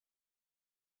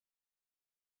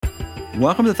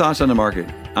Welcome to Thoughts on the Market.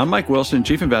 I'm Mike Wilson,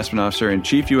 Chief Investment Officer and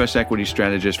Chief U.S. Equity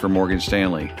Strategist for Morgan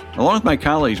Stanley. Along with my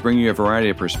colleagues bringing you a variety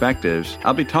of perspectives,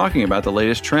 I'll be talking about the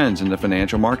latest trends in the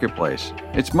financial marketplace.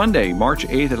 It's Monday, March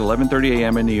 8th at 11:30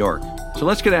 a.m. in New York. So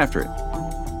let's get after it.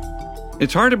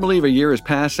 It's hard to believe a year has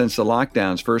passed since the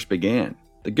lockdowns first began.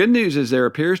 The good news is there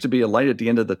appears to be a light at the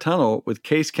end of the tunnel, with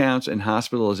case counts and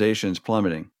hospitalizations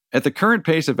plummeting. At the current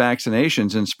pace of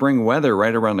vaccinations and spring weather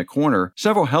right around the corner,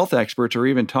 several health experts are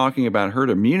even talking about herd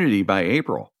immunity by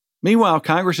April. Meanwhile,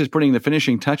 Congress is putting the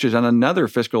finishing touches on another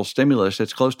fiscal stimulus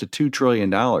that's close to $2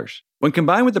 trillion. When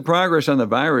combined with the progress on the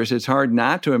virus, it's hard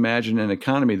not to imagine an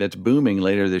economy that's booming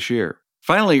later this year.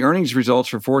 Finally, earnings results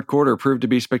for fourth quarter proved to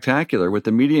be spectacular, with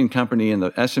the median company in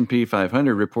the S&P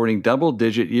 500 reporting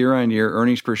double-digit year-on-year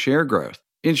earnings per share growth.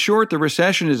 In short, the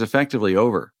recession is effectively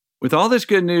over. With all this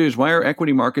good news, why are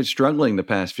equity markets struggling the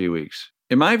past few weeks?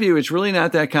 In my view, it's really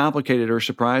not that complicated or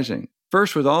surprising.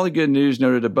 First, with all the good news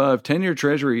noted above, 10-year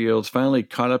Treasury yields finally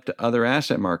caught up to other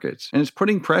asset markets, and it's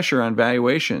putting pressure on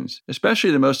valuations,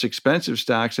 especially the most expensive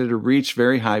stocks that have reached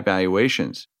very high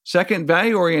valuations. Second,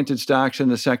 value-oriented stocks in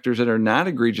the sectors that are not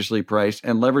egregiously priced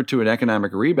and levered to an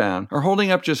economic rebound are holding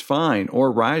up just fine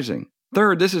or rising.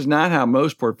 Third, this is not how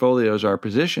most portfolios are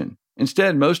positioned.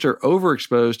 Instead, most are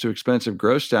overexposed to expensive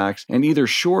growth stocks and either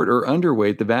short or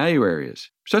underweight the value areas.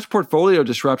 Such portfolio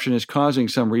disruption is causing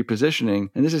some repositioning,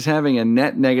 and this is having a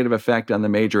net negative effect on the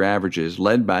major averages,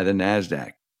 led by the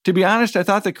NASDAQ. To be honest, I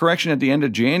thought the correction at the end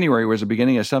of January was the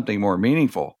beginning of something more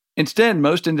meaningful. Instead,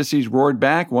 most indices roared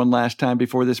back one last time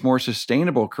before this more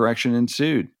sustainable correction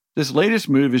ensued. This latest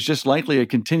move is just likely a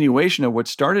continuation of what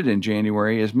started in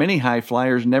January, as many high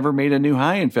flyers never made a new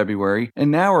high in February and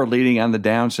now are leading on the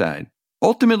downside.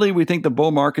 Ultimately, we think the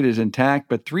bull market is intact,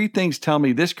 but three things tell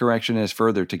me this correction has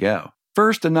further to go.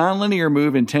 First, a nonlinear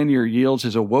move in 10-year yields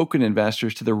has awoken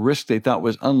investors to the risk they thought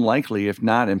was unlikely, if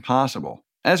not impossible.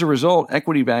 As a result,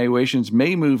 equity valuations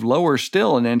may move lower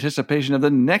still in anticipation of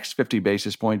the next 50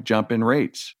 basis point jump in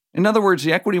rates. In other words,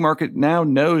 the equity market now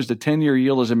knows the 10-year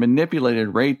yield is a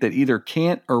manipulated rate that either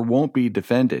can't or won't be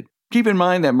defended. Keep in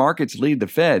mind that markets lead the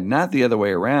Fed, not the other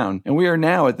way around, and we are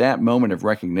now at that moment of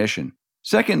recognition.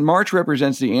 Second, March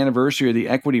represents the anniversary of the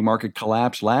equity market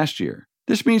collapse last year.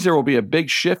 This means there will be a big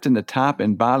shift in the top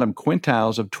and bottom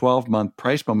quintiles of 12-month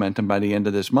price momentum by the end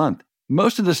of this month.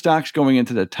 Most of the stocks going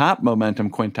into the top momentum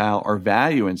quintile are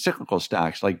value and cyclical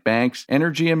stocks like banks,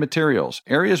 energy, and materials,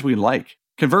 areas we like.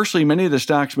 Conversely, many of the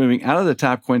stocks moving out of the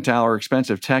top quintile are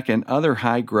expensive tech and other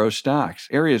high-growth stocks,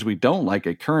 areas we don't like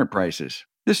at current prices.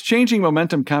 This changing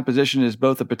momentum composition is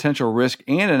both a potential risk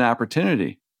and an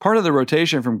opportunity. Part of the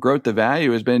rotation from growth to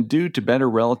value has been due to better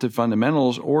relative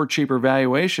fundamentals or cheaper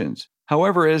valuations.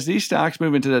 However, as these stocks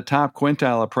move into the top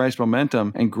quintile of price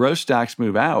momentum and growth stocks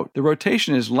move out, the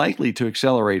rotation is likely to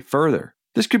accelerate further.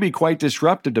 This could be quite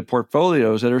disruptive to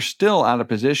portfolios that are still out of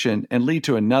position and lead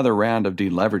to another round of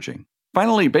deleveraging.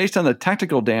 Finally, based on the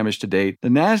technical damage to date, the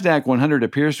NASDAQ 100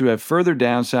 appears to have further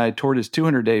downside toward its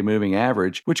 200-day moving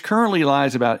average, which currently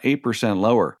lies about 8%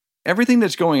 lower. Everything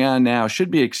that's going on now should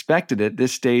be expected at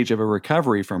this stage of a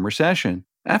recovery from recession.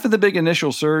 After the big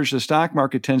initial surge, the stock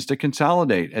market tends to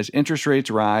consolidate as interest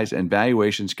rates rise and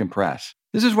valuations compress.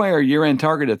 This is why our year-end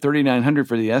target of 3,900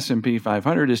 for the S&P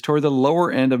 500 is toward the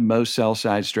lower end of most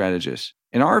sell-side strategists.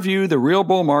 In our view, the real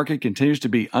bull market continues to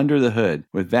be under the hood,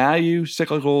 with value,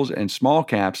 cyclicals, and small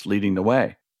caps leading the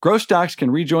way. Growth stocks can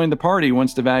rejoin the party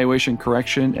once the valuation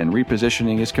correction and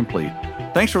repositioning is complete.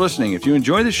 Thanks for listening. If you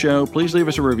enjoy the show, please leave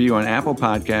us a review on Apple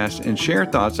Podcasts and share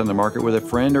thoughts on the market with a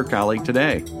friend or colleague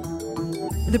today.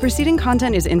 The preceding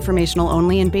content is informational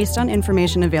only and based on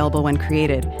information available when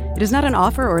created. It is not an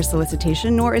offer or a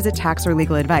solicitation, nor is it tax or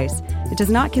legal advice. It does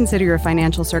not consider your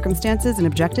financial circumstances and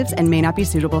objectives and may not be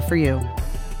suitable for you.